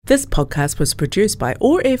This podcast was produced by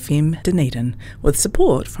OAR FM Dunedin with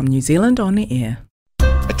support from New Zealand On the Air.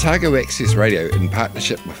 Otago Access Radio, in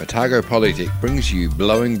partnership with Otago Polytech, brings you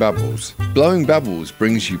Blowing Bubbles. Blowing Bubbles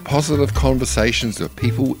brings you positive conversations with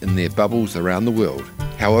people in their bubbles around the world.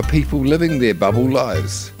 How are people living their bubble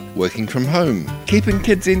lives? Working from home, keeping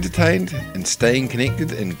kids entertained, and staying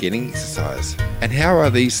connected and getting exercise. And how are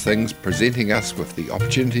these things presenting us with the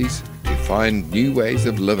opportunities to find new ways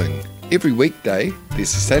of living? Every weekday, the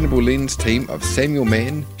Sustainable Lens team of Samuel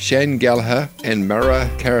Mann, Shane Gallagher and Mara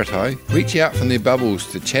Karatai reach out from their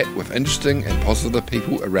bubbles to chat with interesting and positive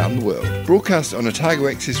people around the world. Broadcast on Otago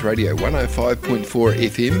Access Radio 105.4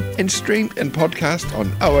 FM and streamed and podcast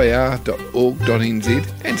on oar.org.nz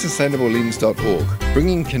and sustainablelens.org,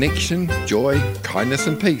 bringing connection, joy, kindness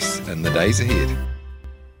and peace in the days ahead.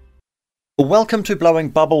 Welcome to Blowing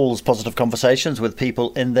Bubbles, positive conversations with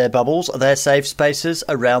people in their bubbles, their safe spaces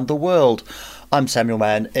around the world. I'm Samuel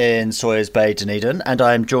Mann in Sawyers Bay, Dunedin, and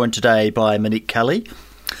I am joined today by Monique Kelly,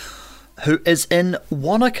 who is in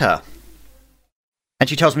Wanaka. And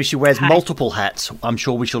she tells me she wears multiple hats. I'm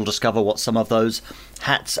sure we shall discover what some of those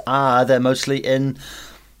hats are. They're mostly in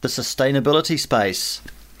the sustainability space.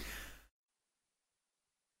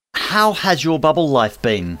 How has your bubble life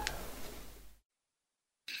been?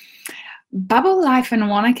 Bubble life in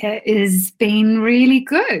Wanaka has been really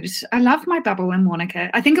good. I love my bubble in Wanaka.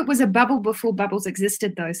 I think it was a bubble before bubbles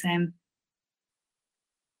existed, though, Sam.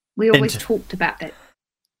 We always talked about it.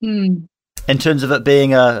 In terms of it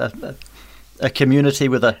being a community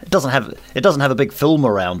with it doesn't have a big film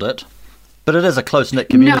around it, but it is a close-knit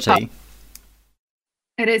community.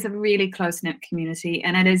 No, it is a really close-knit community,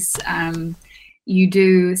 and it is. You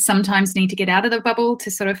do sometimes need to get out of the bubble to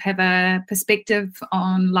sort of have a perspective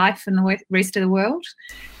on life in the rest of the world.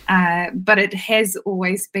 But it has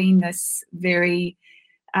always been this very,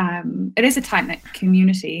 it is a tight-knit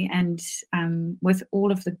community, and with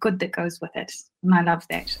all of the good that goes with it. And I love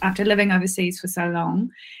that. After living overseas for so long,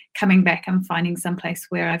 coming back and finding someplace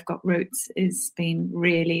where I've got roots has been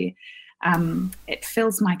really, it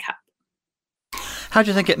fills my cup. How do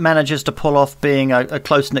you think it manages to pull off being a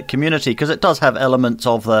close-knit community? Because it does have elements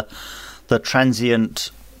of the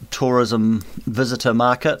transient tourism visitor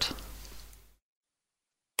market.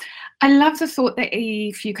 I love the thought that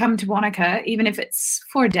if you come to Wanaka, even if it's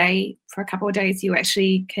for a day, for a couple of days, you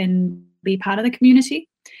actually can be part of the community.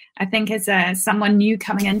 I think as someone new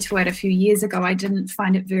coming into it a few years ago, I didn't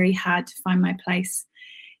find it very hard to find my place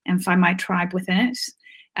and find my tribe within it.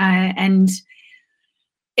 And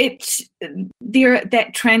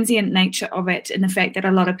that transient nature of it, and the fact that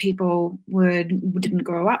a lot of people didn't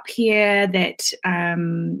grow up here, that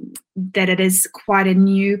it is quite a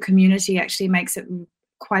new community, actually makes it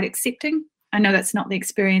quite accepting. I know that's not the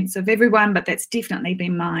experience of everyone, but that's definitely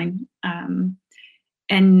been mine.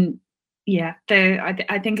 And yeah,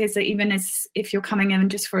 I think even as if you're coming in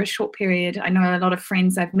just for a short period, I know a lot of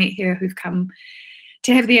friends I've met here who've come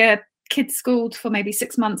to have their kids schooled for maybe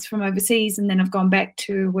 6 months from overseas, and then have gone back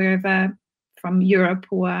to wherever, from Europe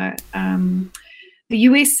or the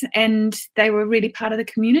US, and they were really part of the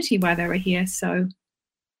community while they were here. So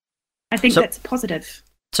I think that's positive.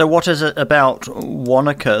 So what is it about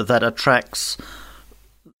Wanaka that attracts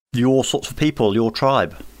your sorts of people, your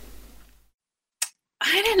tribe?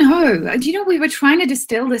 I don't know. Do you know, we were trying to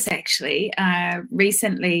distill this actually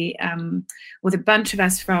recently with a bunch of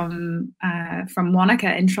us from Wanaka,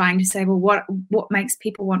 and trying to say, well, what makes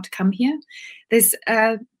people want to come here? There's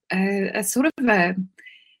a sort of a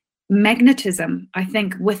magnetism, I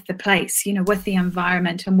think, with the place, with the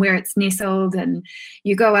environment and where it's nestled. And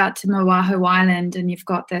you go out to Moahu Island, and you've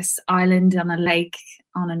got this island on a lake,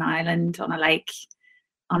 on an island, on a lake,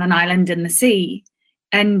 on an island in the sea,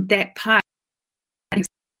 and that part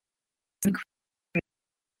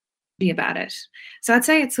about it. So I'd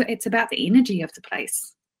say it's about the energy of the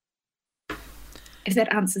place. If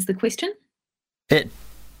that answers the question.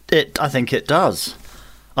 I think it does.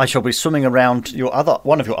 I shall be swimming around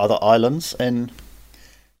one of your other islands in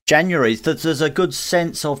January. There's a good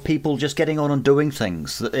sense of people just getting on and doing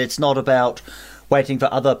things. It's not about waiting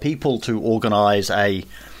for other people to organise in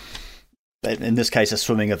this case, a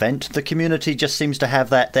swimming event. The community just seems to have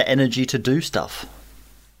that energy to do stuff.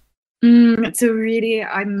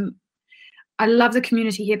 I love the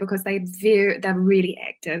community here because they're really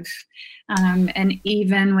active, and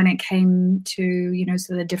even when it came to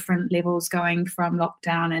sort of different levels, going from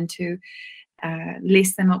lockdown into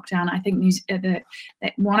less than lockdown, I think that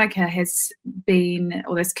Wanaka has been,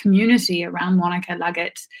 or this community around Wanaka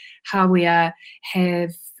Luggett, how we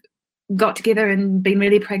have got together and been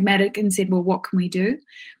really pragmatic and said, well, what can we do?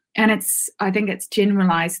 And I think it's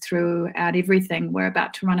generalized throughout everything. We're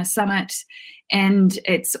about to run a summit, and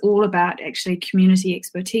it's all about actually community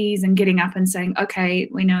expertise and getting up and saying, okay,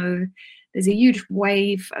 we know there's a huge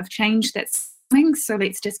wave of change that's coming, so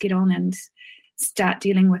let's just get on and start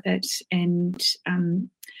dealing with it and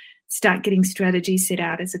start getting strategies set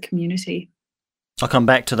out as a community. I'll come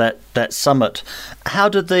back to that summit. How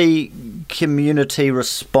did the community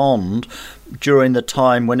respond during the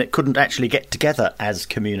time when it couldn't actually get together as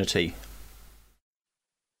community?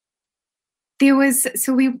 I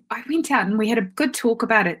went out and we had a good talk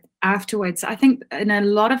about it afterwards. I think in a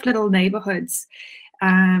lot of little neighborhoods,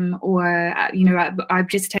 I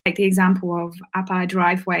just take the example of up our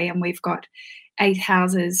driveway, and we've got 8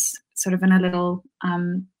 houses sort of in a little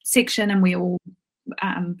section, and we all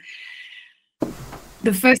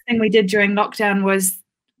the first thing we did during lockdown was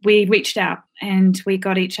we reached out and we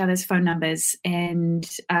got each other's phone numbers,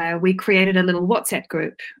 and we created a little WhatsApp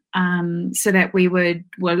group so that we're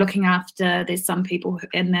looking after. There's some people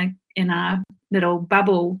in our little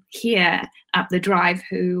bubble here up the drive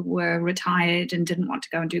who were retired and didn't want to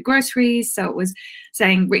go and do groceries. So it was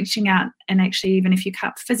saying reaching out, and actually even if you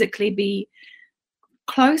can't physically be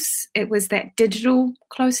close, it was that digital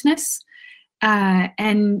closeness.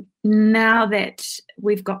 And now that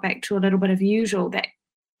we've got back to a little bit of usual, that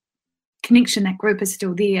connection, that group is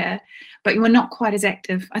still there, but you were not quite as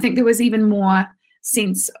active. I think there was even more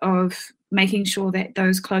sense of making sure that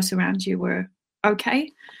those close around you were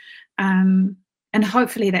okay. And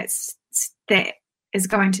hopefully that is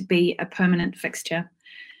going to be a permanent fixture.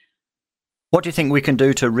 What do you think we can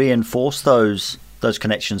do to reinforce those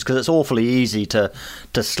connections? Because it's awfully easy to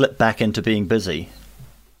slip back into being busy.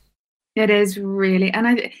 It is really,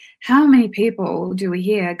 and how many people do we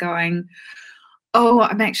hear going, oh,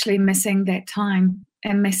 I'm actually missing that time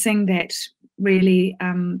and missing that really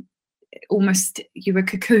almost you were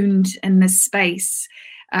cocooned in this space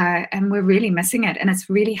and we're really missing it. And it's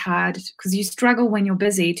really hard because you struggle when you're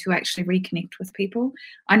busy to actually reconnect with people.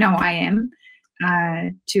 I know I am,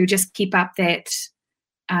 to just keep up that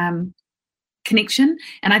connection.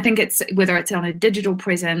 And I think it's whether it's on a digital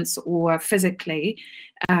presence or physically,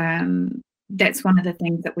 that's one of the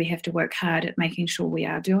things that we have to work hard at making sure we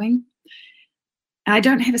are doing. I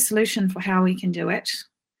don't have a solution for how we can do it.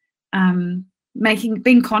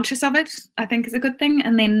 Being conscious of it, I think, is a good thing,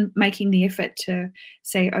 and then making the effort to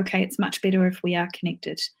say, okay, it's much better if we are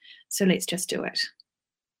connected, so let's just do it.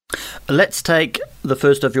 Let's take the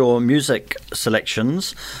first of your music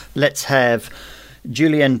selections. Let's have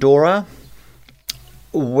Julian Dora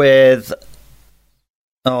with...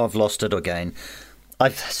 Oh, I've lost it again.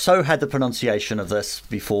 I've so had the pronunciation of this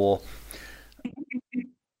before.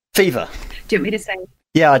 Fever. Do you want me to say?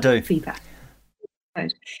 Yeah, I do. Fever.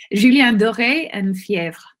 Julien Doré and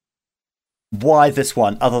Fièvre. Why this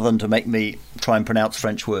one, other than to make me try and pronounce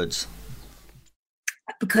French words?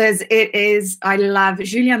 Because I love,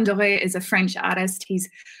 Julien Doré is a French artist. He's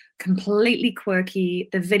completely quirky.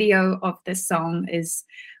 The video of this song is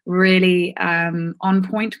really on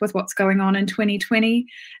point with what's going on in 2020.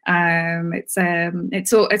 It's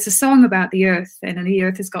a song about the earth, and the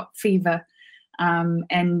earth has got fever.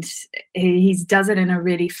 And he does it in a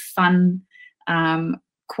really fun,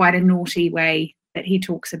 quite a naughty way that he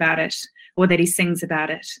talks about it, or that he sings about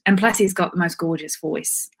it. And plus he's got the most gorgeous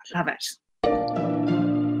voice. I love it.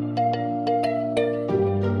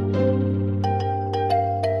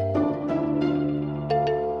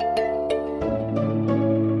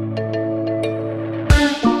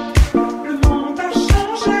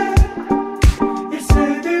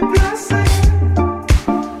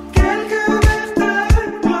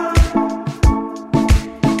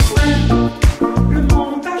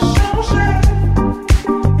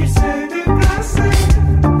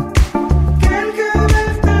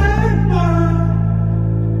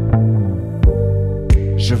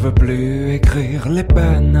 Les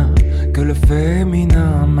peines que le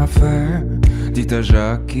féminin m'a fait. Dites à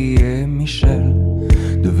Jackie et Michel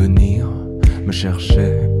de venir me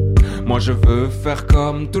chercher. Moi je veux faire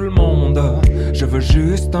comme tout le monde, je veux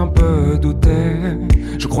juste un peu douter.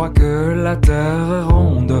 Je crois que la terre est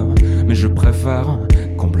ronde, mais je préfère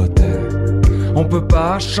comploter. On peut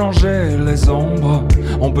pas changer les ombres,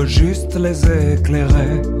 on peut juste les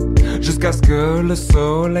éclairer. Jusqu'à ce que le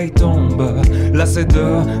soleil tombe, lassé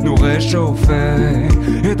de nous réchauffer.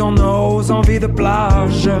 Et dans nos envies de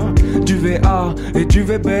plage, du VA et du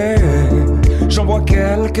VB, j'en vois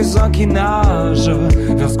quelques-uns qui nagent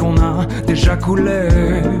vers ce qu'on a déjà coulé.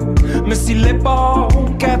 Mais si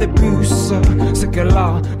l'époque a des puces, c'est qu'elle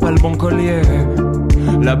a pas le bon collier.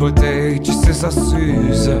 La beauté, tu sais, ça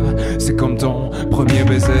s'use, c'est comme ton premier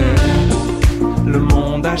baiser. Le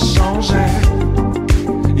monde a changé,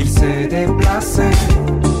 il s'est déplacé,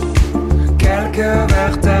 quelques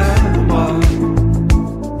vertèbres.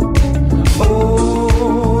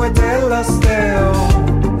 Où était l'ostéo,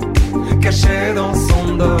 caché dans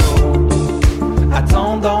son dos,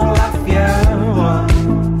 attendant la fièvre.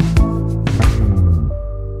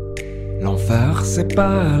 L'enfer c'est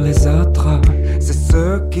pas les autres, c'est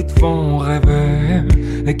ceux qui te font rêver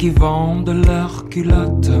et qui vendent leurs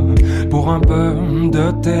culottes pour un peu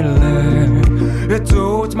de télé. Et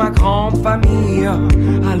toute ma grande famille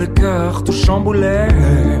a le cœur tout chamboulé,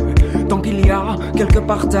 tant qu'il y a quelques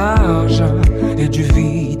partages et du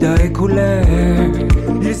vide à écouler.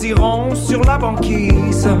 Ils iront sur la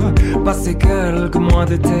banquise, passer quelques mois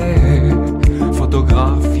d'été,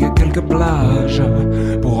 photographier quelques plages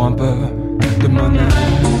pour un peu de monnaie.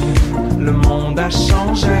 Le monde a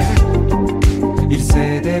changé, il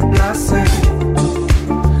s'est déplacé,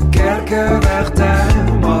 quelques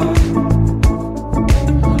vertèbres.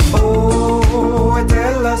 Où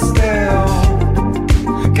était l'ostéo,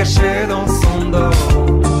 caché dans son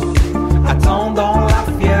dos, attendant la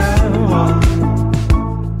fièvre.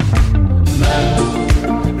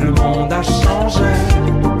 Mais le monde a changé,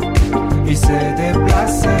 il s'est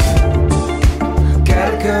déplacé,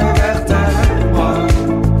 quelques vertèbres.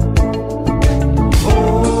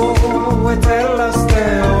 Où était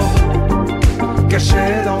l'ostéo, caché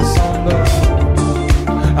dans son dos,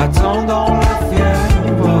 attendant la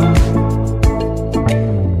fièvre.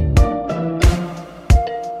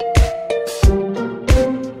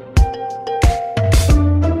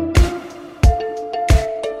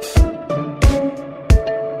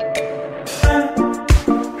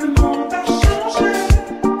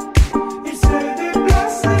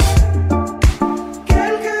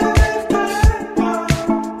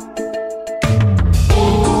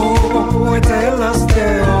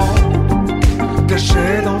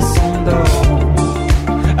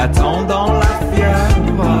 Attendant la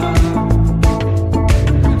fièvre.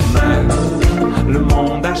 Mais le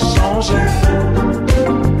monde a changé.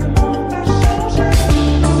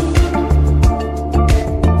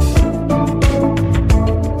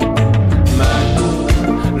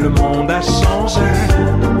 Mais le monde a changé.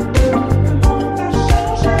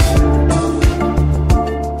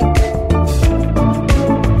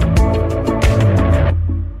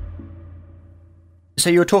 So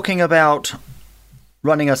you were talking about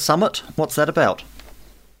running a summit. What's that about?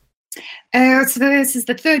 So this is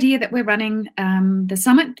the third year that we're running the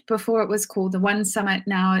summit. Before it was called the One Summit.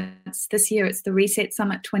 Now this year it's the Reset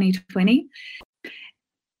Summit 2020.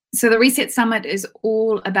 So the Reset Summit is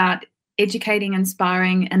all about educating,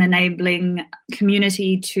 inspiring and enabling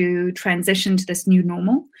community to transition to this new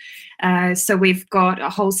normal. So we've got a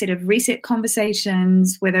whole set of reset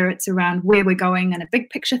conversations, whether it's around where we're going and a big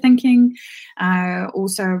picture thinking,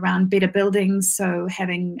 also around better buildings. So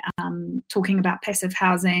having talking about passive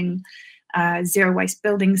housing, zero waste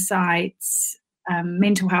building sites,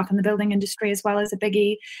 mental health in the building industry as well as a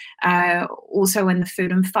biggie, also in the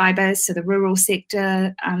food and fibre, so the rural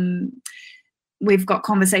sector. We've got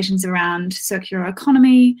conversations around circular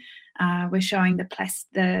economy. We're showing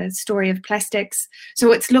the story of plastics.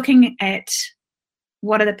 So it's looking at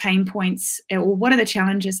what are the pain points or what are the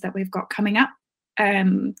challenges that we've got coming up,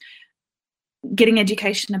 getting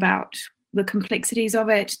education about the complexities of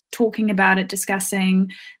it, talking about it, discussing,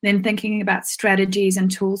 then thinking about strategies and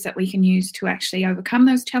tools that we can use to actually overcome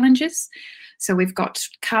those challenges. So we've got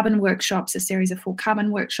carbon workshops, a series of 4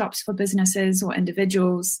 carbon workshops for businesses or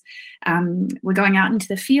individuals. We're going out into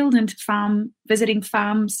the field, into visiting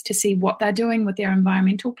farms to see what they're doing with their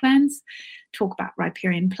environmental plans, talk about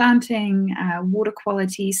riparian planting, water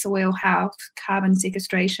quality, soil health, carbon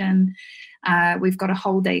sequestration. We've got a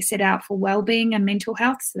whole day set out for wellbeing and mental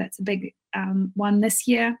health. So that's a big one this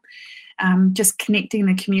year. Just connecting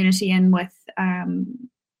the community in with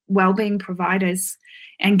wellbeing providers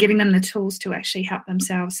and giving them the tools to actually help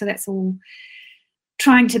themselves. So that's all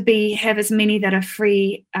trying to have as many that are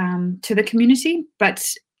free to the community. But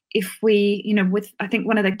if we, I think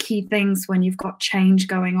one of the key things when you've got change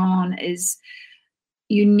going on is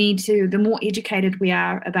you need to, the more educated we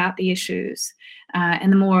are about the issues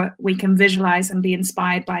and the more we can visualize and be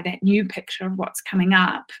inspired by that new picture of what's coming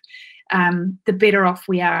up, the better off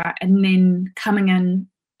we are. And then coming in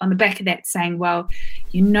on the back of that saying, well,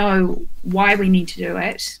 why we need to do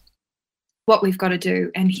it, what we've got to do,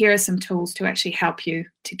 and here are some tools to actually help you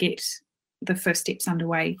to get the first steps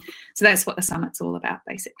underway. So that's what the summit's all about,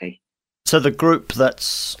 basically. So the group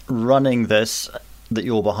that's running this, that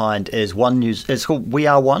you're behind, is it's called We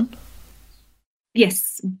Are One?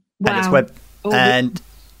 Yes. Wow. And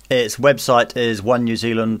its website is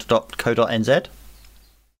onenewzealand.co.nz?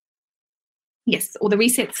 Yes, or the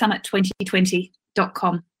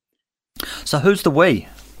resetsummit2020.com. So who's the we?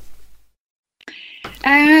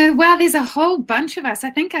 Well, there's a whole bunch of us.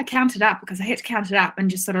 I think I counted up because I had to count it up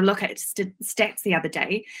and just sort of look at stats the other day.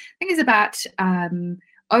 I think there's about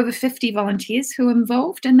over 50 volunteers who are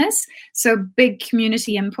involved in this. So big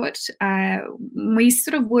community input. We're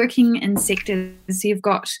sort of working in sectors. So you've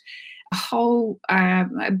got a whole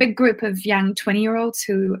a big group of young 20-year-olds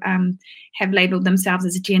who have labelled themselves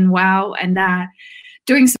as Gen Wow, and they're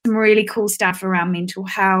doing some really cool stuff around mental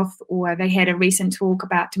health, or they had a recent talk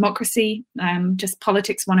about democracy, just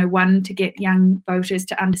politics 101 to get young voters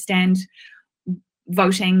to understand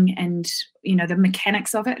voting and, you know, the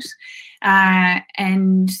mechanics of it.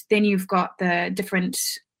 And then you've got the different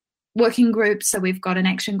working groups. So we've got an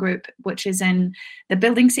action group, which is in the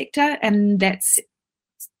building sector, and that's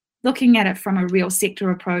looking at it from a real sector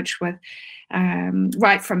approach with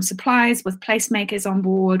right from supplies with placemakers on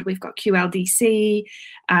board. We've got QLDC,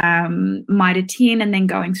 MITRE 10, and then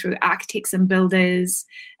going through architects and builders,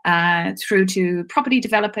 through to property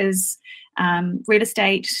developers, real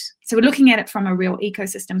estate. So we're looking at it from a real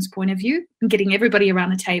ecosystems point of view and getting everybody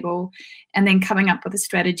around the table and then coming up with a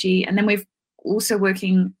strategy. And then we've also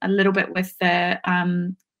working a little bit with the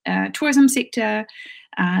tourism sector,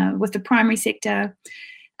 with the primary sector,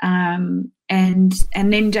 and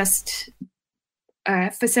then just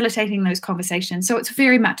facilitating those conversations. So it's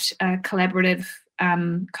very much a collaborative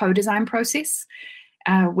co-design process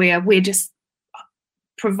where we're just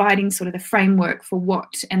providing sort of the framework for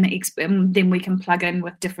what, and then we can plug in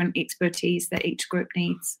with different expertise that each group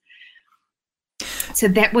needs. So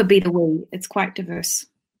that would be the we. It's quite diverse.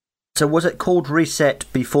 So was it called Reset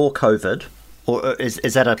before COVID, or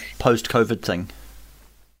is that a post-COVID thing?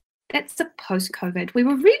 That's a post-COVID. We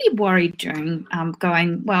were really worried during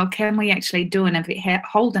going, well, can we actually do an event,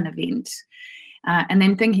 hold an event? And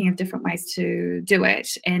then thinking of different ways to do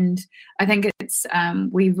it. And I think it's,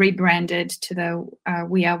 we rebranded to the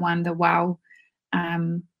We Are One, the WOW,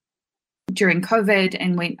 during COVID,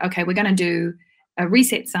 and went, okay, we're going to do a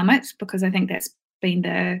Reset Summit, because I think that's been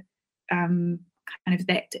the kind of,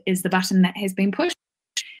 that is the button that has been pushed.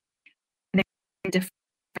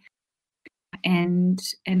 And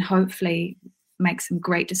hopefully make some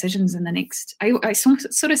great decisions in the next. I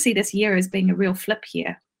sort of see this year as being a real flip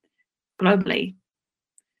year globally,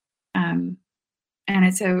 and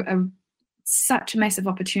it's such a massive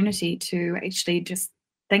opportunity to actually just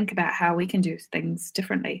think about how we can do things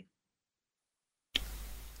differently.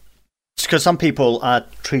 Because some people are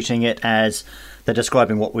treating it as they're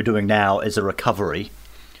describing what we're doing now as a recovery.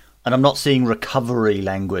 And I'm not seeing recovery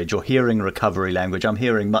language or hearing recovery language. I'm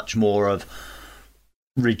hearing much more of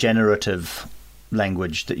regenerative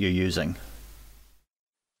language that you're using.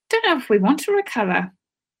 I don't know if we want to recover.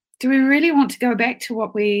 Do we really want to go back to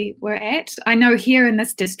what we were at? I know here in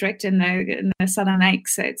this district, in the Southern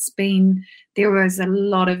Lakes, there was a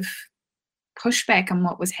lot of pushback on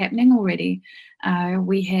what was happening already.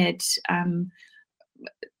 We had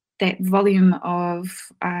that volume of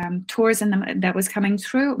tourism that was coming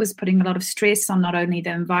through. It was putting a lot of stress on not only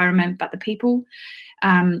the environment but the people,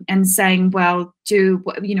 and saying, well,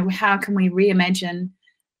 how can we reimagine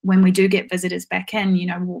when we do get visitors back in?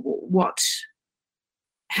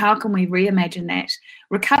 How can we reimagine that?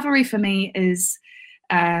 Recovery for me is,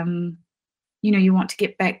 you want to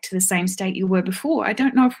get back to the same state you were before. I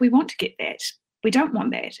don't know if we want to get that. We don't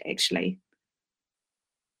want that, actually.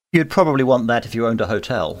 You'd probably want that if you owned a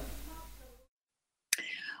hotel.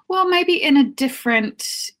 Well, maybe in a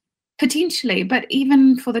different, potentially, but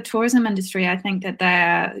even for the tourism industry, I think that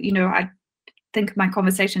I think of my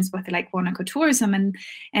conversations with Lake Wanaka Tourism, and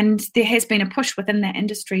there has been a push within that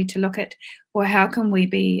industry to look at, well, how can we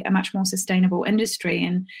be a much more sustainable industry?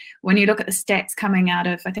 And when you look at the stats coming out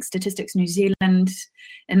of, I think, Statistics New Zealand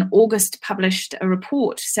in August published a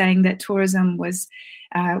report saying that tourism was,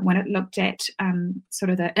 when it looked at sort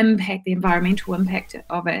of the impact, the environmental impact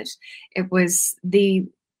of it, it was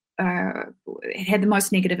it had the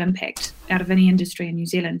most negative impact out of any industry in New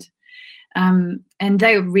Zealand. And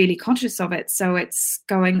they were really conscious of it. So it's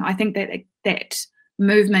going, I think that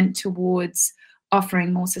movement towards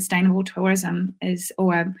offering more sustainable tourism is,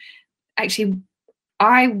 or actually,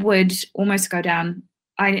 I would almost go down.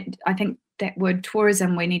 I think that word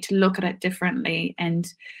tourism, we need to look at it differently,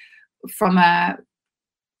 and from a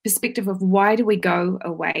perspective of why do we go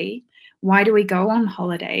away? Why do we go on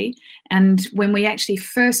holiday? And when we actually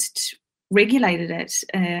first regulated it,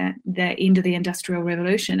 the end of the Industrial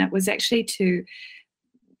Revolution, it was actually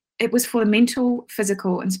it was for the mental,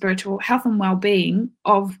 physical and spiritual health and well-being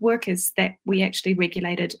of workers that we actually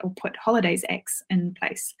regulated or put holidays acts in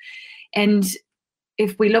place. And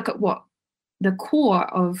if we look at what the core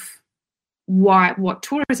of what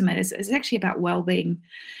tourism is actually about well-being.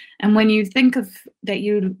 And when you think of that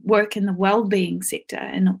you work in the well-being sector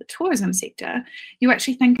and not the tourism sector, you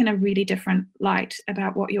actually think in a really different light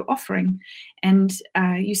about what you're offering. And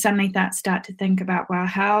you suddenly start to think about, well,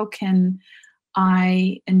 how can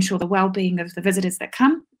I ensure the well-being of the visitors that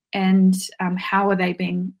come, and how are they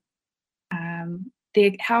being,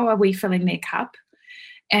 how are we filling their cup?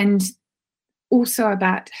 And also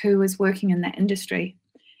about who is working in that industry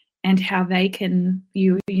and how they can,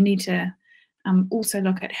 you need to also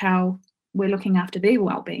look at how we're looking after their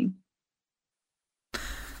well-being.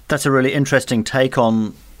 That's a really interesting take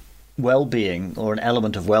on well-being, or an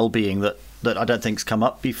element of well-being that I don't think's come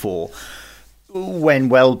up before. When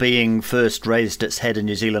well-being first raised its head in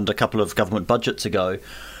New Zealand a couple of government budgets ago,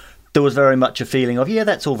 there was very much a feeling of, yeah,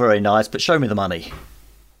 that's all very nice, but show me the money.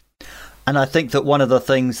 And I think that one of the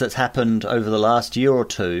things that's happened over the last year or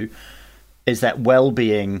two is that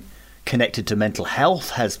well-being connected to mental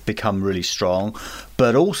health has become really strong,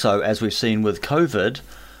 but also, as we've seen with COVID,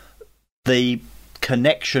 the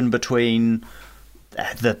connection between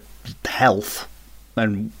the health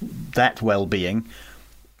and that well-being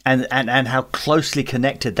and how closely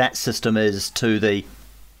connected that system is to the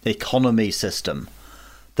economy system,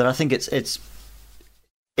 that I think it's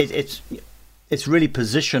really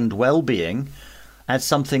positioned well-being as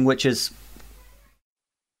something which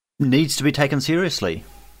needs to be taken seriously.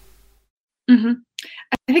 Mm-hmm.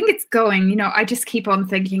 I think it's going, I just keep on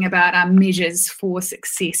thinking about our measures for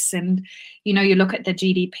success. And, you look at the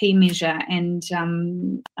GDP measure, and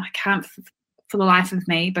I can't for the life of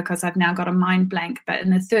me, because I've now got a mind blank, but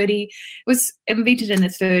it was invented in the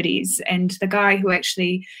 30s. And the guy who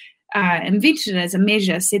actually invented it as a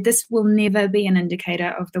measure said this will never be an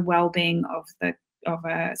indicator of the well-being of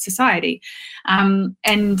a society. And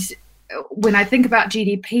when I think about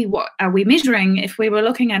GDP, what are we measuring? If we were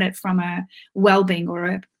looking at it from a well-being or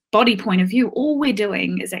a body point of view, all we're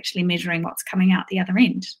doing is actually measuring what's coming out the other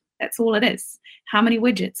end. That's all it is. How many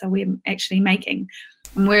widgets are we actually making?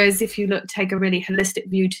 And whereas if you take a really holistic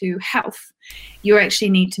view to health, you actually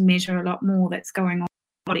need to measure a lot more that's going on in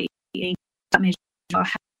the body.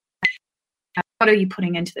 What are you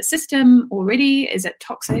putting into the system already? Is it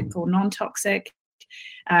toxic or non-toxic?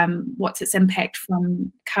 What's its impact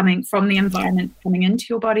coming from the environment coming into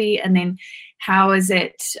your body, and then how is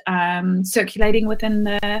it circulating within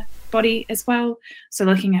the body as well? So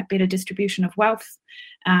looking at better distribution of wealth.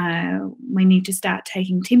 We need to start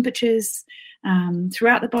taking temperatures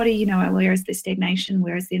throughout the body, where is there stagnation,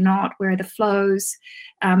 where is there not, where are the flows,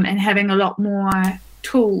 and having a lot more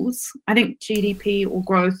tools. I think GDP or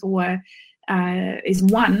growth is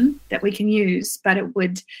one that we can use, but it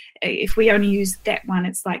would, if we only use that one,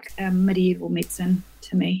 it's like medieval medicine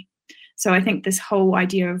to me. So I think this whole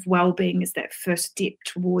idea of well-being is that first step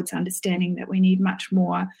towards understanding that we need much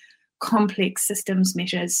more complex systems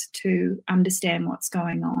measures to understand what's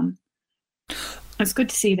going on. It's good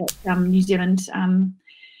to see that New Zealand,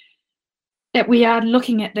 that we are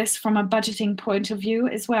looking at this from a budgeting point of view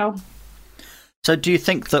as well. So do you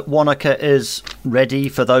think that Wanaka is ready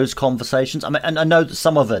for those conversations? I mean, and I know that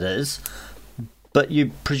some of it is, but you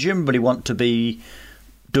presumably want to be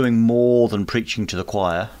doing more than preaching to the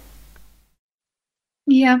choir.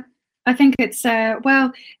 Yeah, I think it's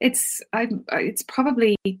it's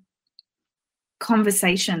probably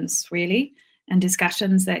conversations really and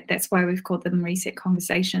discussions. That's why we've called them Reset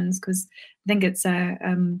Conversations, because I think it's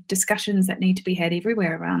discussions that need to be had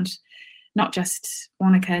everywhere around. Not just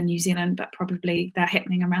Wanaka, New Zealand, but probably they're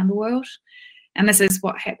happening around the world. And this is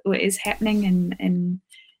what is happening in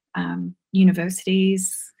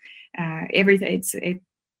universities, everything.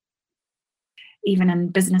 Even in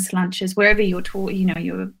business lunches, wherever you're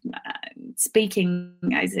you're speaking,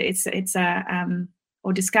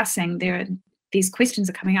 or discussing. These questions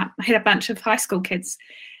are coming up. I had a bunch of high school kids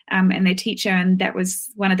and their teacher, and that was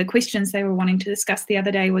one of the questions they were wanting to discuss the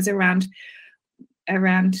other day was around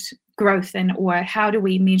growth or how do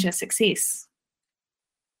we measure success.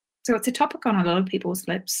 So it's a topic on a lot of people's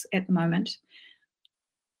lips at the moment.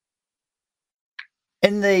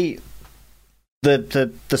 In the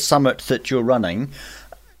summit that you're running,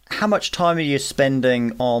 how much time are you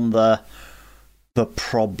spending on the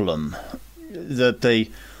problem, the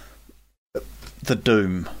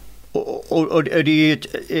doom, or do you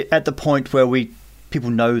at the point where people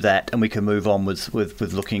know that and we can move on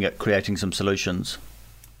with looking at creating some solutions?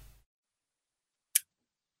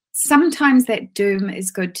 Sometimes that doom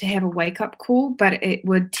is good to have a wake-up call, but it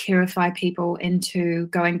would terrify people into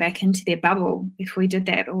going back into their bubble if we did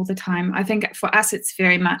that all the time. I think for us it's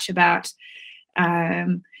very much about, I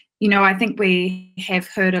think we have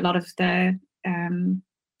heard a lot of the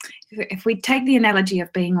if we take the analogy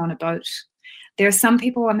of being on a boat, there are some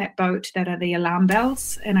people on that boat that are the alarm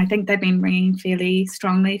bells, and I think they've been ringing fairly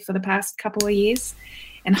strongly for the past couple of years.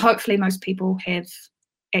 And hopefully most people have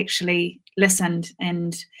actually listened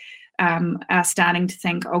and are starting to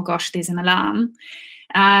think, oh gosh, there's an alarm.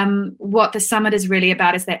 What the summit is really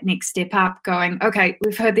about is that next step up, going, okay,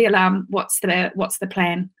 we've heard the alarm, what's the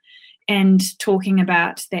plan? And talking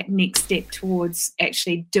about that next step towards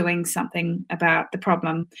actually doing something about the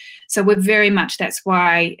problem. So we're very much, that's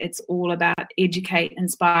why it's all about educate,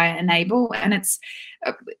 inspire, enable. And it's,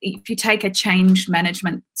 if you take a change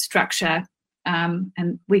management structure,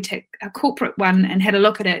 and we take a corporate one and had a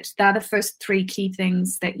look at it, they're the first three key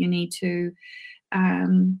things that you need to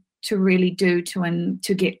really do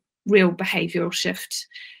to get real behavioural shift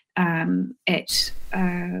at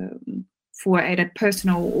a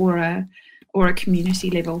personal or a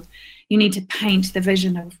community level. You need to paint the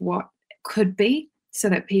vision of what could be, so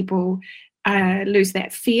that people lose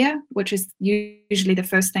that fear, which is usually the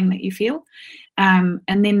first thing that you feel, and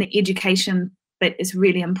then the education bit is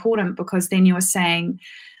really important, because then you're saying,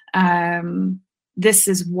 this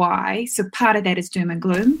is why. So part of that is doom and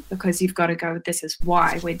gloom, because you've got to go, this is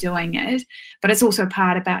why we're doing it. But it's also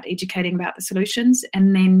part about educating about the solutions.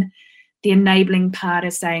 And then the enabling part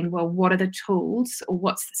is saying, well, what are the tools, or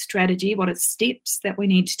what's the strategy, what are the steps that we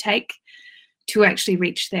need to take to actually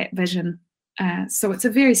reach that vision? So it's a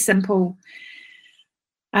very simple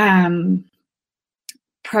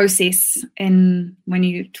process when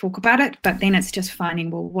you talk about it, but then it's just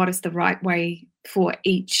finding, well, what is the right way for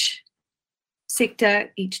each sector,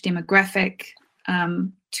 each demographic,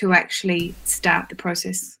 to actually start the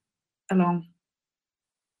process along.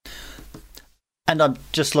 And I'm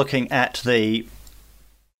just looking at the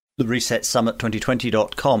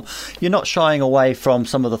resetsummit2020.com. You're not shying away from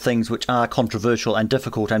some of the things which are controversial and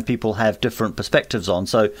difficult, and people have different perspectives on.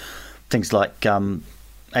 So things like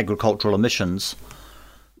agricultural emissions.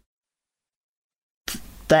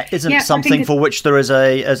 That isn't something for which there is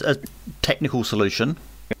a technical solution.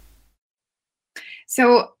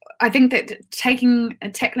 So I think that tackling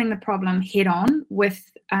the problem head on with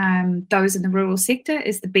those in the rural sector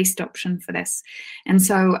is the best option for this. And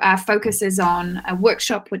so our focus is on a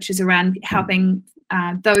workshop which is around helping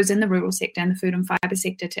those in the rural sector and the food and fibre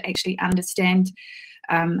sector to actually understand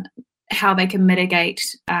how they can mitigate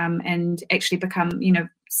and actually become,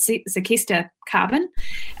 sequester carbon,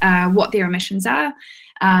 what their emissions are,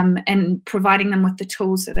 and providing them with the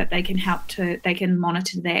tools so that they can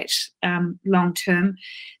monitor that long term.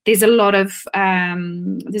 There's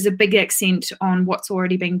there's a big accent on what's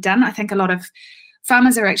already being done. I think a lot of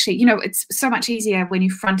farmers are actually, it's so much easier when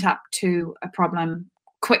you front up to a problem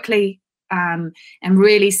quickly and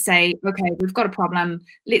really say, okay, we've got a problem,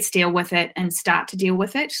 let's deal with it, and start to deal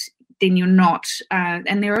with it. Then you're not,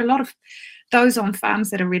 and there are a lot of those on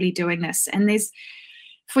farms that are really doing this. And if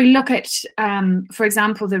we look at, for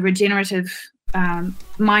example, the regenerative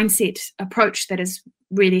mindset approach that is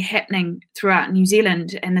really happening throughout New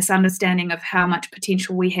Zealand, and this understanding of how much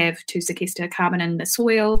potential we have to sequester carbon in the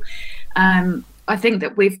soil, I think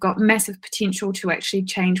that we've got massive potential to actually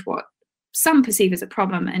change what some perceive as a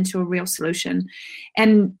problem into a real solution.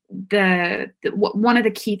 And one of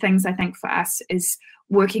the key things I think for us is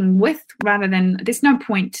working with, rather than, there's no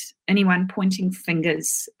point anyone pointing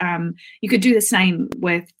fingers. You could do the same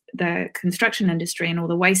with the construction industry and all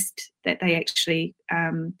the waste that they actually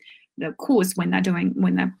cause when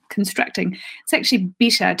they're constructing. It's actually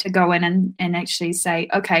better to go in and actually say,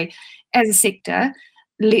 okay, as a sector,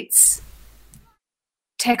 let's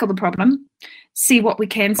tackle the problem, see what we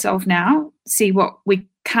can solve now, see what we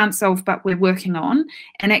can't solve but we're working on,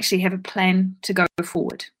 and actually have a plan to go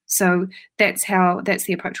forward. So that's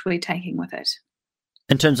the approach we're taking with it.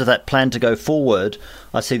 In terms of that plan to go forward,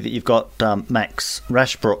 I see that you've got Max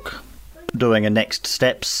Rashbrook doing a next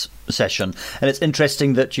steps session, and it's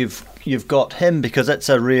interesting that you've got him, because it's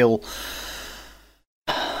a real.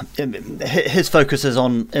 His focus is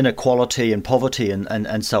on inequality and poverty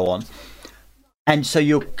and so on. And so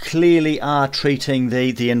you clearly are treating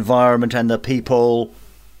the environment and the people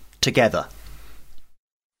together.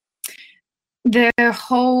 The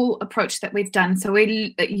whole approach that we've done, so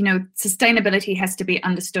sustainability has to be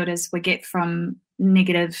understood as we get from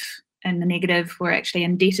negative, and the negative, we're actually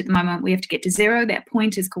in debt at the moment. We have to get to zero. That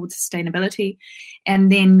point is called sustainability,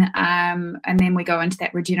 and then we go into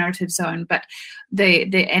that regenerative zone. But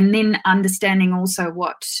and then understanding also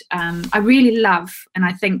what I really love, and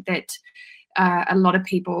I think that a lot of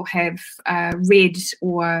people have read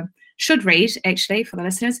or should read, actually, for the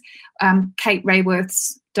listeners, Kate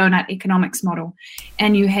Raworth's donut economics model,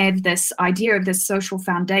 and you have this idea of this social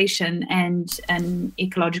foundation and an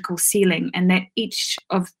ecological ceiling, and that each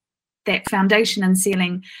of that foundation and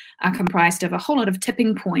ceiling are comprised of a whole lot of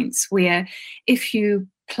tipping points where if you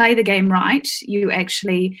play the game right, you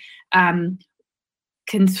actually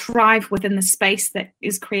can thrive within the space that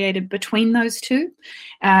is created between those two.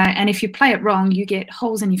 And if you play it wrong, you get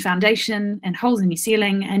holes in your foundation and holes in your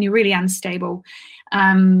ceiling, and you're really unstable.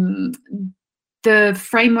 The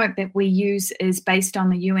framework that we use is based on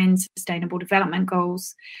the UN Sustainable Development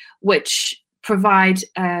Goals, which provide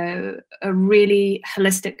a really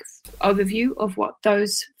holistic overview of what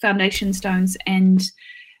those foundation stones and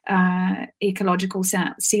ecological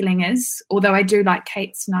ceiling is. Although I do like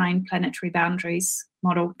Kate's 9 planetary boundaries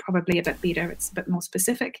model probably a bit better. It's a bit more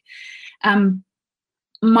specific.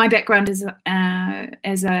 My background is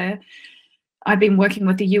I've been working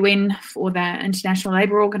with the UN for the International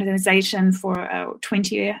Labour Organization for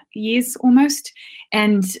 20 years almost,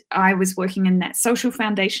 and I was working in that social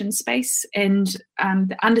foundation space, and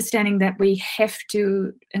the understanding that we have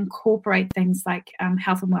to incorporate things like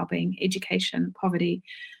health and wellbeing, education, poverty,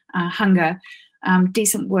 hunger,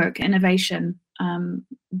 decent work, innovation.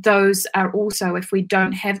 Those are also, if we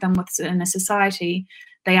don't have them within a society,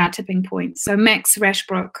 they are tipping points. So Max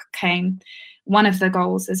Rashbrook came. One of the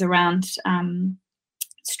goals is around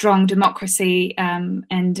strong democracy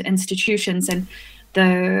and institutions, and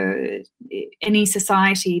any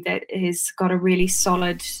society that has got a really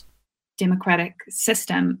solid democratic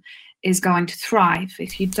system is going to thrive.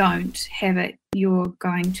 If you don't have it, you're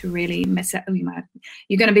going to really miss it.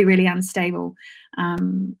 You're going to be really unstable.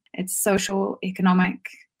 It's social, economic,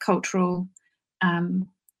 cultural.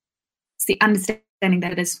 It's the understanding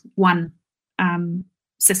that it is one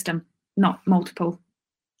system, not multiple,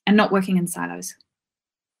 and not working in silos.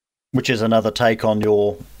 Which is another take on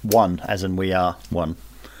your one, as in we are one.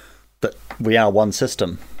 But we are one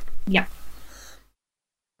system. Yeah.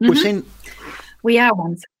 Mm-hmm. We are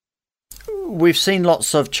one system. We've seen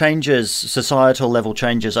lots of changes, societal level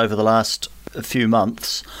changes over the last few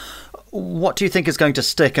months. What do you think is going to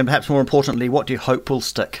stick? And perhaps more importantly, what do you hope will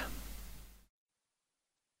stick?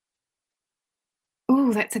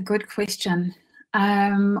 Oh, that's a good question.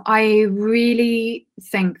 I really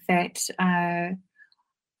think that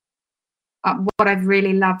what I've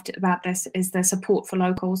really loved about this is the support for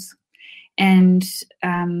locals, and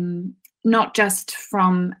not just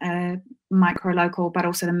from a micro-local, but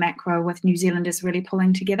also the macro, with New Zealanders really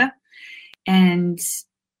pulling together, and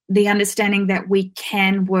the understanding that we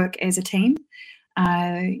can work as a team.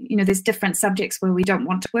 There's different subjects where we don't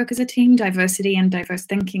want to work as a team. Diversity and diverse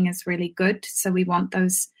thinking is really good. So we want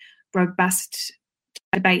those robust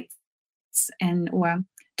debates or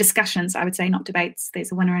discussions, I would say, not debates.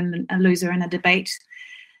 There's a winner and a loser in a debate.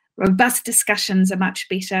 Robust discussions are much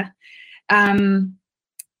better.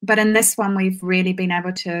 But in this one, we've really been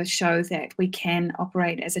able to show that we can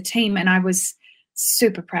operate as a team. And I was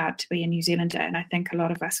super proud to be a New Zealander, and I think a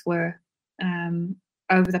lot of us were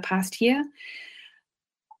over the past year.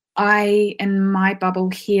 I, in my bubble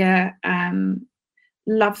here,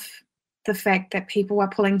 love the fact that people are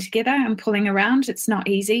pulling together and pulling around. It's not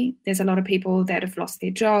easy. There's a lot of people that have lost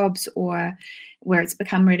their jobs, or where it's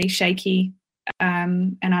become really shaky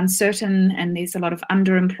and uncertain, and there's a lot of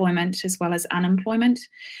underemployment as well as unemployment.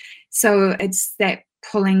 So it's that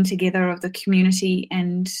pulling together of the community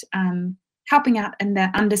and helping out in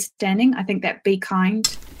the understanding. I think that Be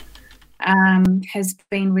Kind has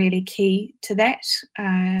been really key to that.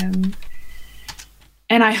 And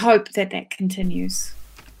I hope that that continues.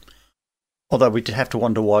 Although we have to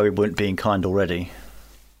wonder why we weren't being kind already.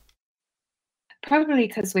 Probably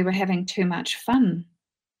because we were having too much fun,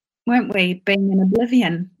 weren't we? Being in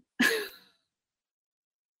oblivion.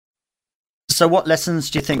 So what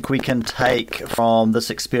lessons do you think we can take from this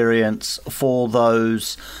experience for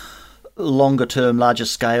those longer term, larger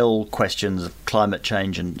scale questions of climate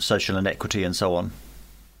change and social inequity and so on?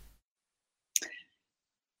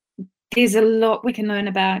 There's a lot we can learn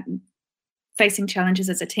about facing challenges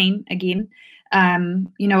as a team again.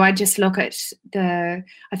 I just look at I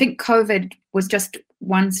think COVID was just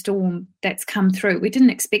one storm that's come through. We didn't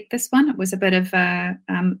expect this one. It was a bit of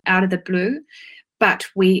out of the blue, but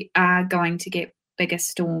we are going to get bigger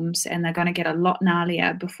storms, and they're going to get a lot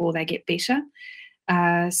gnarlier before they get better.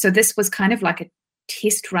 So this was kind of like a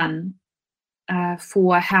test run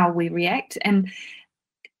for how we react. And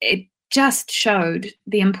it just showed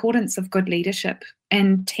the importance of good leadership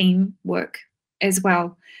and teamwork as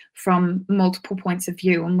well from multiple points of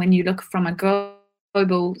view. And when you look from a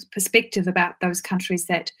global perspective about those countries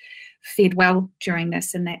that fared well during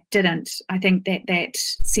this and that didn't, I think that that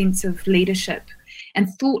sense of leadership and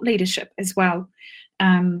thought leadership as well.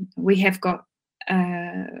 We have got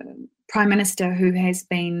a Prime Minister who has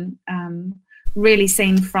been really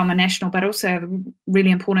seen from a national, but also really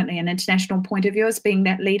importantly an international point of view as being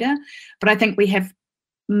that leader. But I think we have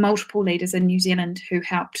multiple leaders in New Zealand who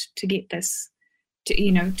helped to get this,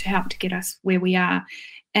 to help to get us where we are,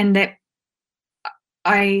 and that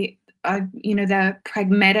I the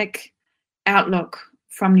pragmatic outlook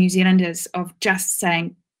from New Zealanders of just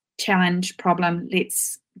saying challenge, problem,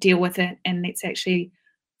 let's deal with it, and let's actually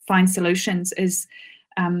find solutions is.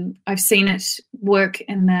 I've seen it work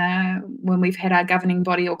when we've had our governing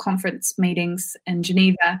body or conference meetings in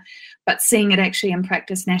Geneva, but seeing it actually in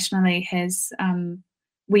practice nationally has,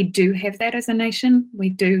 we do have that as a nation. We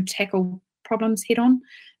do tackle problems head on.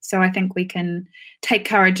 So I think we can take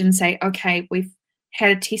courage and say, okay, we've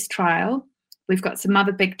had a test trial. We've got some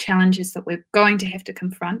other big challenges that we're going to have to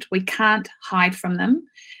confront. We can't hide from them,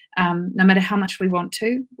 no matter how much we want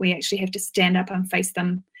to. We actually have to stand up and face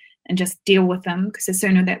them and just deal with them, because the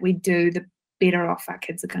sooner that we do, the better off our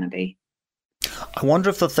kids are going to be. I wonder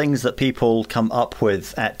if the things that people come up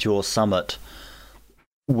with at your summit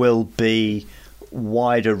will be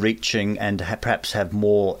wider reaching and perhaps have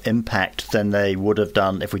more impact than they would have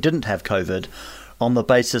done if we didn't have COVID, on the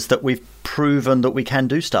basis that we've proven that we can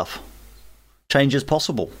do stuff. Change is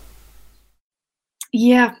possible.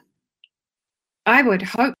 Yeah. I would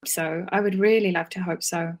hope so. I would really love to hope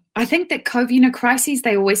so. I think that COVID, crises,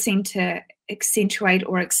 they always seem to accentuate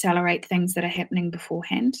or accelerate things that are happening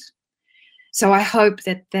beforehand. So I hope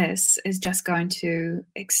that this is just going to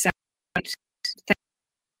accelerate things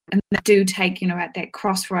and do take, at that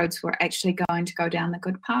crossroads, we're actually going to go down the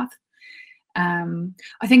good path.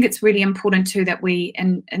 I think it's really important too that we,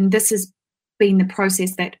 and this has been the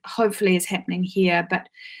process that hopefully is happening here, but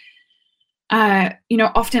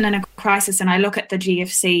often in a crisis, and I look at the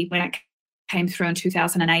GFC when it came through in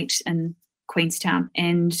 2008 in Queenstown,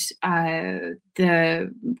 and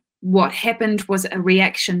what happened was a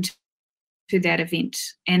reaction to that event,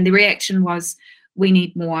 and the reaction was we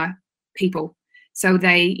need more people. So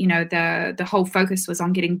they, the whole focus was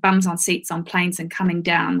on getting bums on seats on planes and coming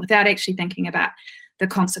down without actually thinking about the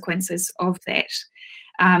consequences of that,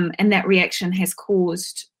 and that reaction has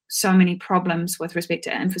caused so many problems with respect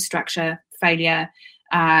to infrastructure failure,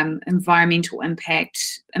 environmental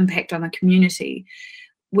impact on the community.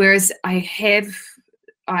 Whereas I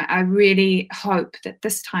really hope that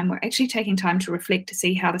this time we're actually taking time to reflect to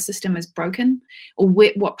see how the system is broken, or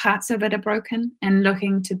what parts of it are broken, and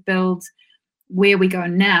looking to build where we go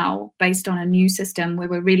now based on a new system where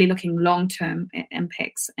we're really looking long-term at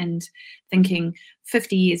impacts and thinking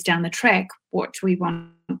 50 years down the track, what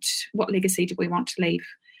legacy do we want to leave?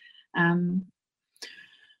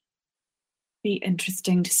 Be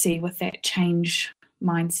interesting to see with that change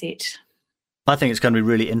mindset. I think it's going to be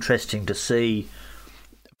really interesting to see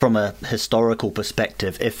from a historical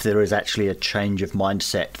perspective if there is actually a change of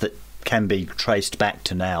mindset that can be traced back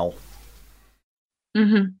to now.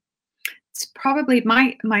 Mm-hmm. It's probably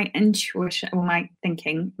my intuition, or my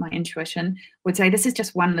intuition would say this is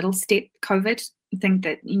just one little step, COVID. I think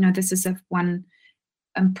that, this is one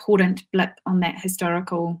important blip on that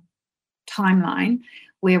historical timeline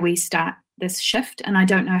where we start this shift. And I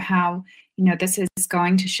don't know how, this is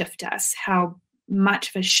going to shift us, how much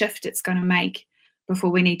of a shift it's going to make before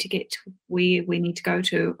we need to get to where we need to go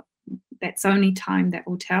to. That's only time that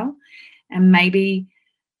will tell. And maybe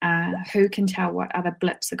who can tell what other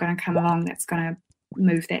blips are going to come along that's going to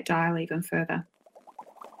move that dial even further.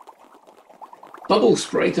 Bubble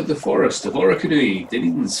sprite of the forest of Orokonui,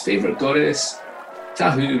 Dunedin's favourite goddess,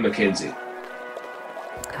 Tahu Mackenzie.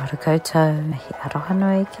 Kia ora koutou, he aroha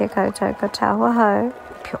nui kia koutou ko te awa hau.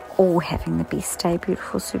 Hope you're all having the best day,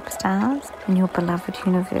 beautiful superstars, in your beloved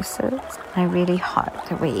universes. I really hope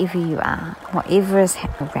that wherever you are, whatever is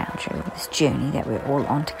happening around you, this journey that we're all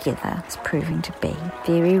on together is proving to be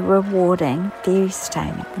very rewarding, very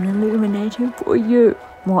sustaining and illuminating for you.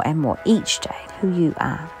 More and more each day, who you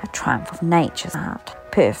are, a triumph of nature's art,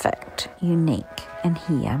 perfect, unique, and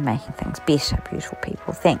here making things better, beautiful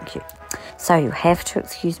people. Thank you. So you'll have to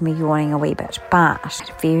excuse me yawning a wee bit, but it's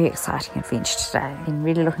a very exciting adventure today. I've been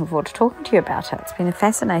really looking forward to talking to you about it. It's been a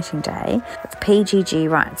fascinating day with PGG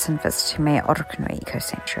Rights and visiting me at Orokonui Eco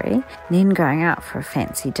Sanctuary, then going out for a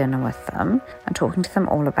fancy dinner with them and talking to them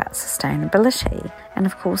all about sustainability. And And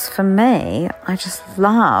of course, for me, I just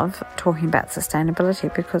love talking about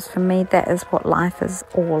sustainability because for me, that is what life is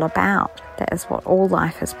all about. That is what all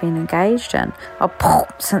life has been engaged in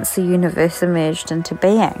since the universe emerged into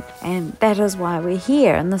being. And that is why we're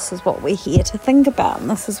here. And this is what we're here to think about. And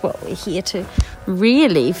this is what we're here to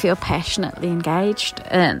really feel passionately engaged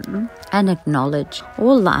in and acknowledge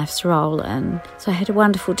all life's role in. So I had a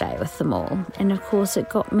wonderful day with them all. And of course, it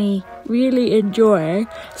got me really enjoying,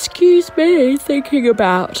 thinking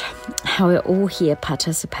about how we're all here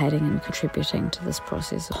participating and contributing to this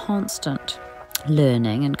process of constant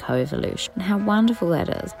learning and co-evolution, and how wonderful that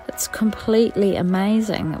is. It's completely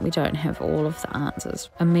amazing that we don't have all of the answers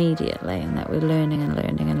immediately and that we're learning and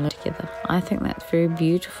learning together. I think that's very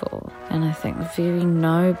beautiful, and I think very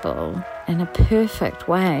noble and a perfect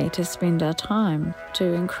way to spend our time to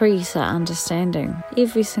increase our understanding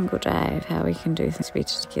every single day of how we can do things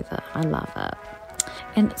better together. I love it.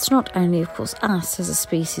 And it's not only, of course, us as a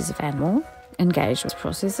species of animal engaged with this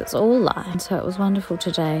process, it's all life. And so it was wonderful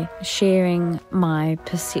today sharing my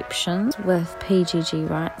perceptions with PGG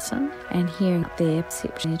Wrightson and hearing their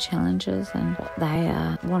perception, their challenges and what they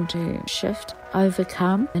want to shift,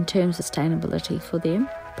 overcome in terms of sustainability for them.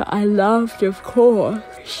 But I loved, of course,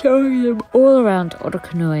 showing them all around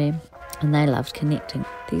Orokonui, and they loved connecting.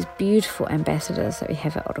 These beautiful ambassadors that we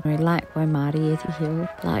have at Orokonui, like Waimarie Hill,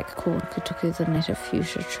 like Kōtukutuku, the native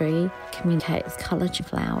fuchsia tree, communicates colour to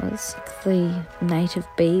flowers, like the native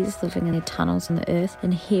bees living in their tunnels in the earth,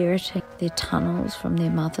 inheriting their tunnels from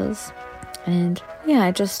their mothers. And yeah,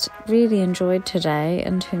 I just really enjoyed today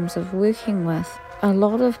in terms of working with a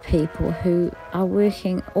lot of people who are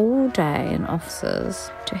working all day in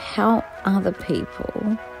offices to help other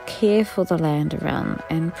people care for the land around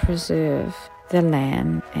and preserve the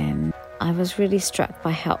land. And I was really struck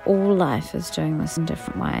by how all life is doing this in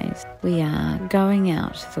different ways. We are going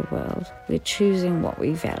out to the world. We're choosing what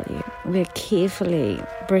we value. We're carefully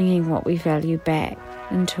bringing what we value back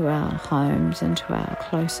into our homes, into our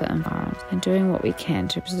closer environments, and doing what we can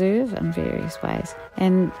to preserve in various ways.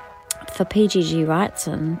 And for PGG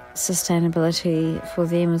Wrightson, sustainability for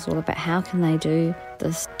them is all about how can they do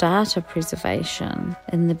this data preservation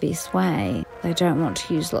in the best way. They don't want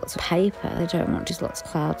to use lots of paper, they don't want to use lots of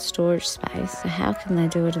cloud storage space. So how can they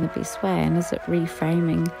do it in the best way? And is it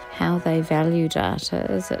reframing how they value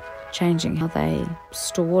data? Is it changing how they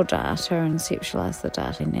store data and conceptualize the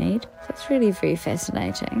data they need? So it's really very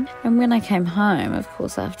fascinating. And when I came home, of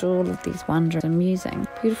course, after all of these wonders and musings,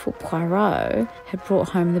 beautiful Poirot had brought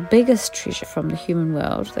home the biggest treasure from the human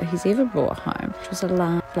world that he's ever brought home, which was a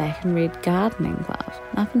large black and red gardening glove.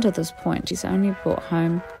 And up until this point, he's only brought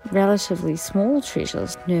home relatively small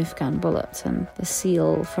treasures, Nerf gun bullets and the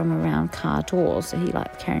seal from around car doors that he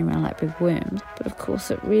liked carrying around like big worms. But of course,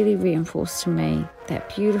 it really reinforced to me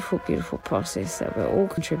that beautiful, beautiful process that we're all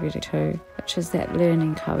contributing to, which is that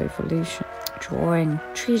learning co-evolution, drawing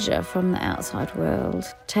treasure from the outside world,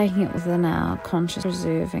 taking it within our conscious,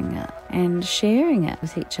 preserving it, and sharing it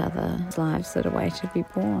with each other's lives that are waiting to be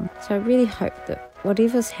born. So I really hope that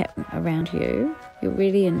whatever's happening around you, you're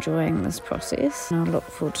really enjoying this process, and I look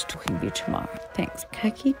forward to talking to you tomorrow. Thanks.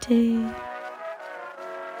 Ka kite.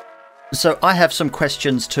 So I have some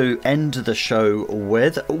questions to end the show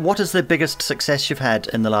with. What is the biggest success you've had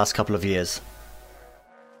in the last couple of years?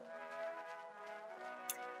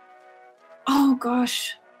 Oh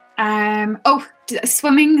gosh.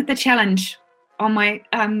 Swimming the challenge on my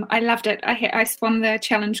I loved it. I swam the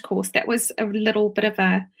challenge course. That was a little bit of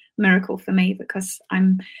a miracle for me because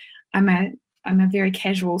I'm a very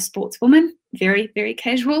casual sportswoman, very, very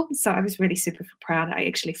casual. So I was really super proud. I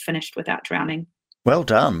actually finished without drowning. Well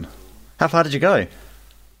done. How far did you go?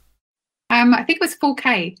 I think it was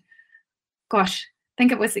 4K. Gosh, I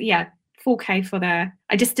think it was 4K for I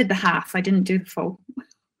just did the half. I didn't do the full.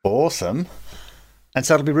 Awesome. And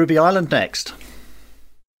so it'll be Ruby Island next.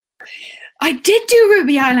 I did do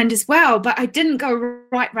Ruby Island as well, but I didn't go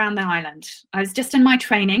right round the island. I was just in my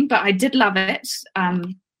training, but I did love it.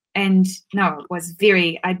 And no, it was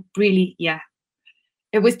it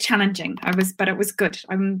was challenging. But it was good.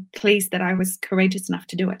 I'm pleased that I was courageous enough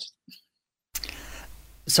to do it.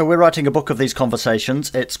 So we're writing a book of these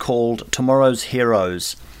conversations. It's called Tomorrow's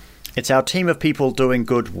Heroes. It's our team of people doing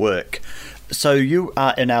good work. So you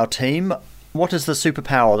are in our team. What is the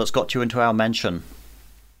superpower that's got you into our mansion?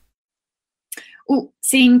 Oh,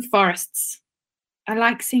 seeing forests. I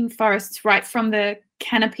like seeing forests right from the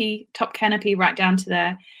canopy, top canopy, right down to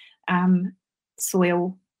the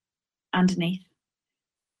soil underneath.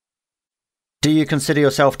 Do you consider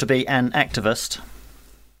yourself to be an activist?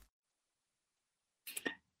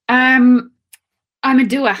 I'm a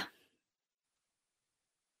doer.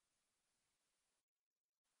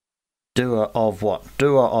 Doer of what?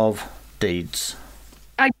 Doer of deeds.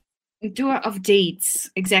 Doer of deeds,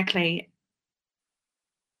 exactly.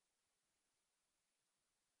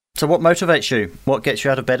 So what motivates you? What gets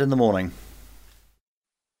you out of bed in the morning?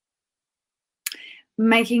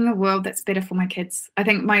 Making a world that's better for my kids. I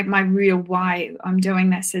think my real why I'm doing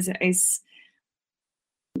this is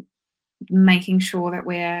making sure that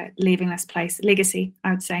we're leaving this place legacy, I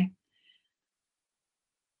would say.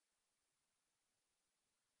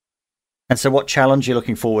 And so what challenge are you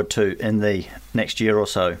looking forward to in the next year or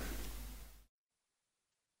so?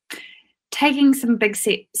 Taking some big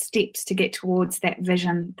steps to get towards that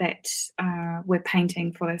vision that we're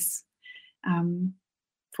painting for this,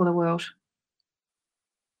 for the world.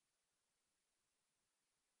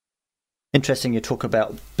 Interesting you talk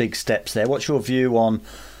about big steps there. What's your view on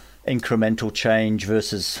incremental change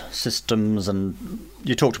versus systems? And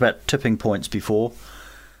you talked about tipping points before.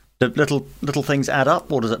 Do little things add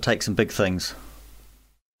up, or does it take some big things?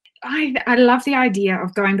 I love the idea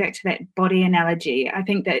of going back to that body analogy. I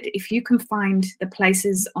think that if you can find the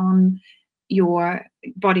places on your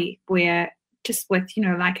body where, just with,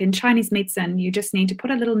 like in Chinese medicine, you just need to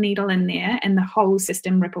put a little needle in there and the whole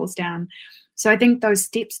system ripples down. So I think those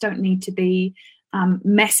steps don't need to be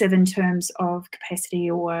massive in terms of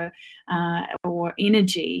capacity or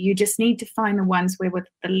energy. You just need to find the ones where with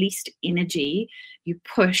the least energy you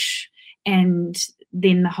push, and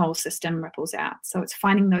then the whole system ripples out. So it's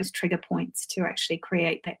finding those trigger points to actually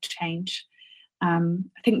create that change. I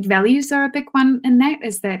think values are a big one in that,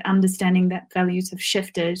 is that understanding that values have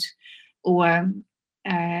shifted, or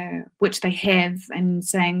which they have, and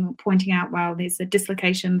pointing out, well, there's a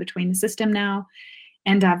dislocation between the system now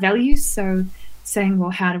and our values. So saying,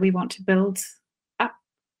 well, how do we want to build up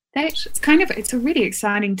that? It's a really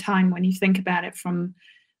exciting time when you think about it from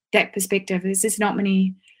that perspective. There's just not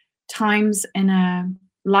many times in a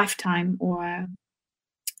lifetime or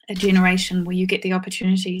a generation where you get the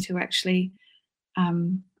opportunity to actually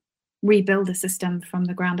rebuild a system from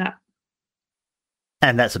the ground up.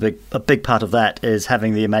 And that's a big part of that is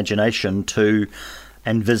having the imagination to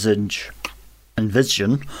envision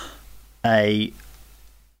a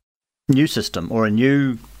new system or a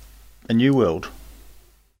new world.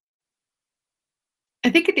 I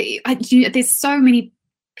think there's so many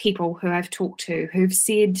people who I've talked to who've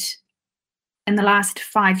said in the last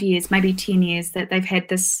 5 years, maybe 10 years, that they've had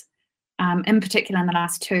this, in particular in the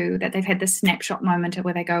last 2, that they've had this snapshot moment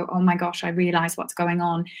where they go, oh my gosh, I realise what's going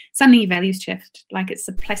on. Suddenly values shift, like it's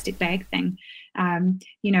a plastic bag thing.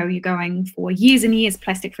 You're going for years and years,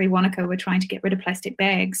 plastic-free Wanaka, we're trying to get rid of plastic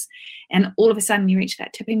bags. And all of a sudden you reach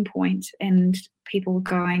that tipping point and people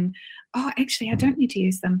going, oh, actually, I don't need to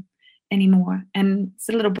use them anymore. And it's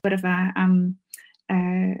a little bit of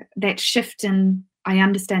that shift in, I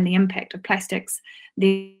understand the impact of plastics,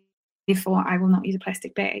 therefore I will not use a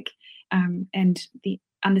plastic bag. And the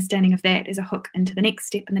understanding of that is a hook into the next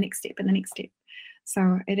step and the next step and the next step.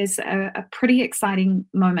 So it is a pretty exciting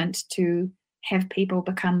moment to have people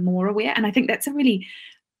become more aware. And I think that's a really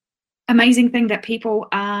amazing thing that people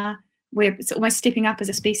are, where it's almost stepping up as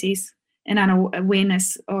a species in our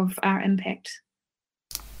awareness of our impact.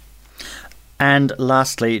 And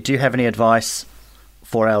lastly, do you have any advice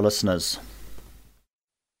for our listeners?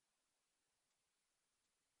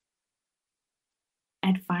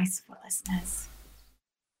 Advice for listeners: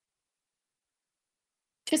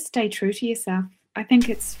 just stay true to yourself. I think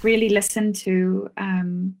it's really listen to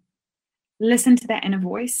that inner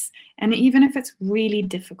voice, and even if it's really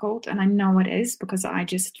difficult, and I know it is because I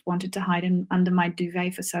just wanted to hide under my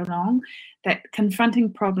duvet for so long, that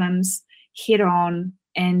confronting problems head on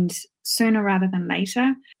and sooner rather than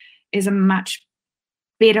later is a much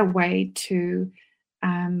better way to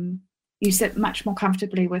you sit much more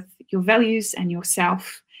comfortably with your values and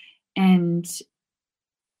yourself. And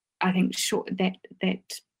I think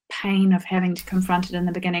that pain of having to confront it in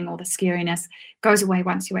the beginning, or the scariness, goes away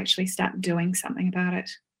once you actually start doing something about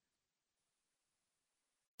it.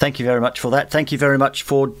 Thank you very much for that. Thank you very much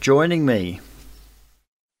for joining me.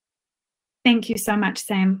 Thank you so much,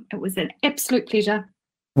 Sam. It was an absolute pleasure.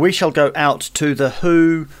 We shall go out to The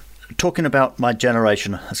Who, talking about my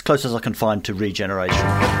generation, as close as I can find to regeneration.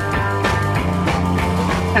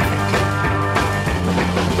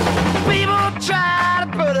 People try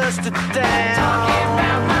to put us to down, talking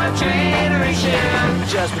about my generation,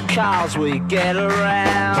 just because we get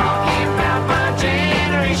around, talking about my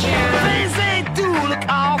generation. Things they do look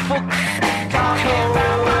awful, talking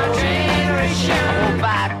about my generation. I hope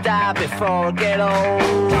I die before I get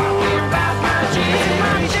old, talking about my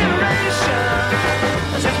generation.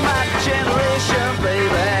 That's just my generation,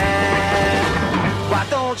 baby. Why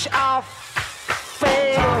don't you all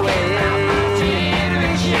fade away?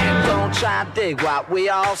 try to dig what we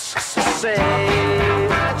all say. I'm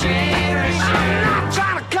not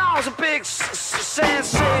trying to cause a big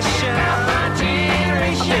sensation. I'm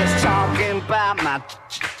just talking about my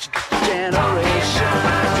generation.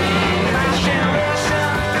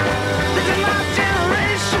 This is my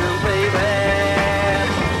generation, baby.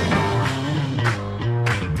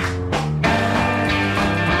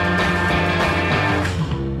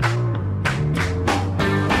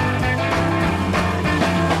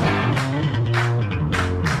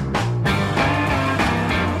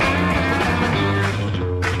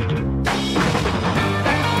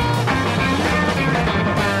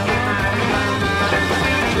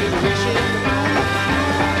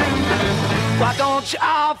 Why don't you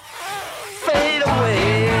all fade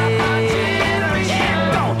away?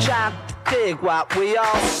 Yeah, don't try to dig what we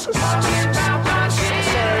all say. I'm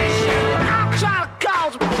trying to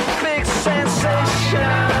cause a big sensation.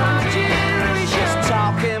 Just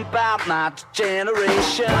talking about my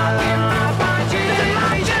generation. This is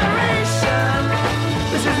my generation.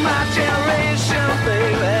 This is my generation,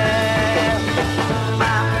 baby.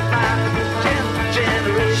 My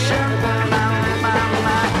generation.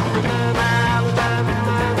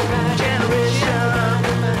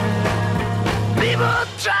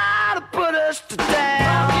 Try to put us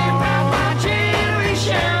down. My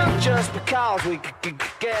generation, just because we could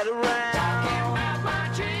get around.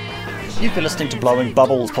 You've been listening to Blowing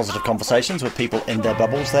Bubbles, positive conversations with people in their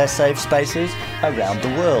bubbles, their safe spaces around the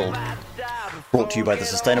world. Brought to you by the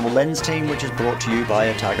Sustainable Lens team, which is brought to you by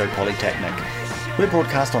Otago Polytechnic. We're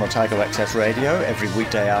broadcast on Otago Access Radio every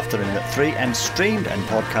weekday afternoon at 3 and streamed and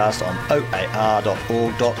podcast on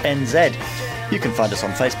oar.org.nz. You can find us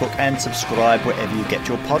on Facebook and subscribe wherever you get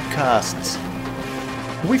your podcasts.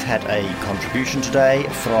 We've had a contribution today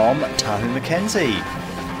from Tahu Mackenzie.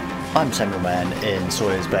 I'm Samuel Mann in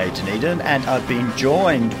Sawyers Bay, Dunedin, and I've been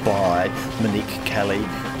joined by Monique Kelly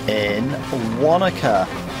in Wanaka.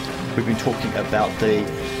 We've been talking about the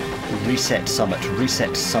Reset Summit,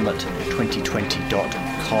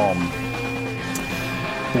 resetsummit2020.com.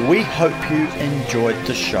 We hope you enjoyed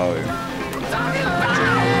the show. My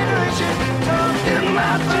generation,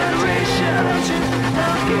 my generation,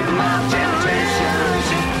 my generation,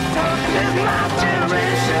 baby. My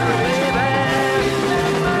generation, my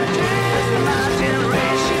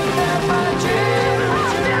generation,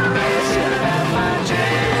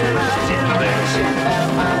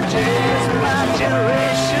 my generation, my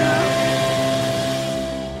generation.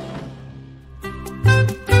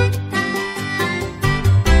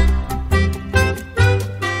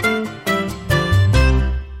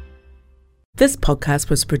 This podcast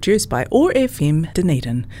was produced by OAR FM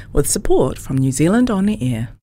Dunedin with support from New Zealand On the Air.